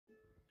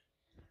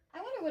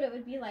what it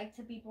would be like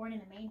to be born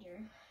in a manger.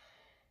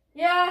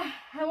 Yeah,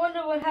 I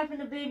wonder what happened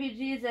to baby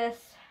Jesus.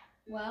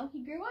 Well, he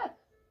grew up.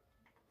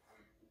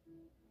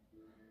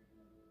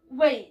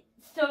 Wait,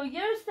 so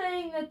you're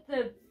saying that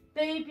the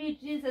baby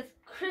Jesus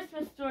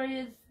Christmas story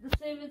is the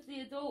same as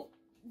the adult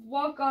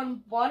walk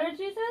on water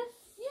Jesus?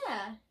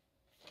 Yeah.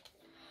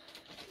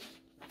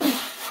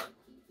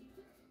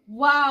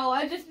 Wow,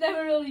 I just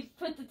never really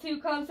put the two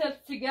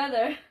concepts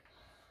together.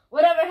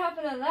 Whatever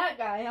happened to that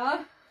guy,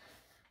 huh?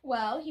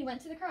 Well, he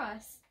went to the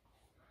cross.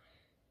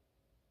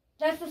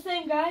 That's the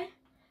same guy?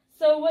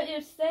 So what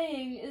you're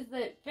saying is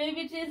that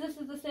baby Jesus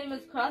is the same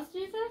as cross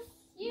Jesus?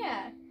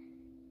 Yeah.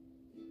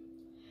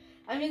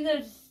 I mean,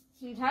 there's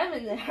some time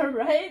in there,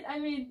 right? I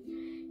mean,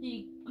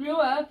 he grew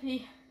up,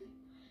 he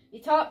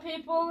taught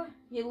people,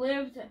 he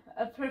lived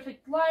a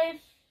perfect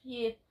life,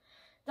 he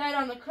died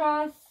on the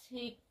cross,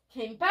 he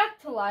came back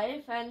to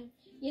life, and...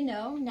 You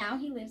know, now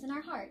he lives in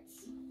our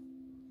hearts.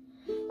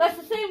 That's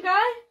the same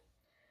guy?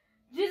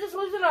 Jesus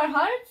lives in our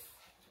hearts?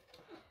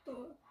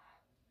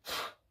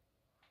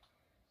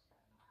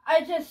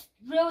 I just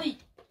really...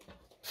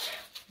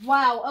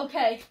 Wow,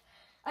 okay.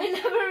 I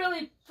never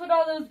really put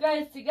all those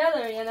guys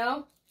together, you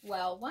know?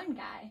 Well, one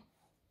guy.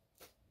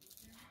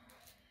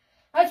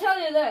 I tell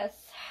you this.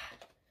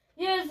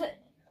 Here's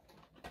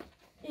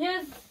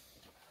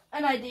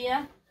an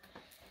idea.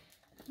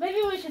 Maybe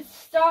we should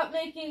stop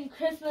making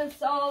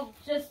Christmas all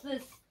just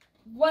this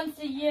once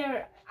a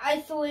year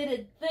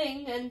isolated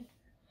thing and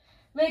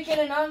make it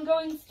an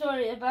ongoing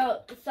story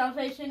about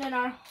salvation in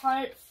our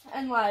hearts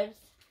and lives.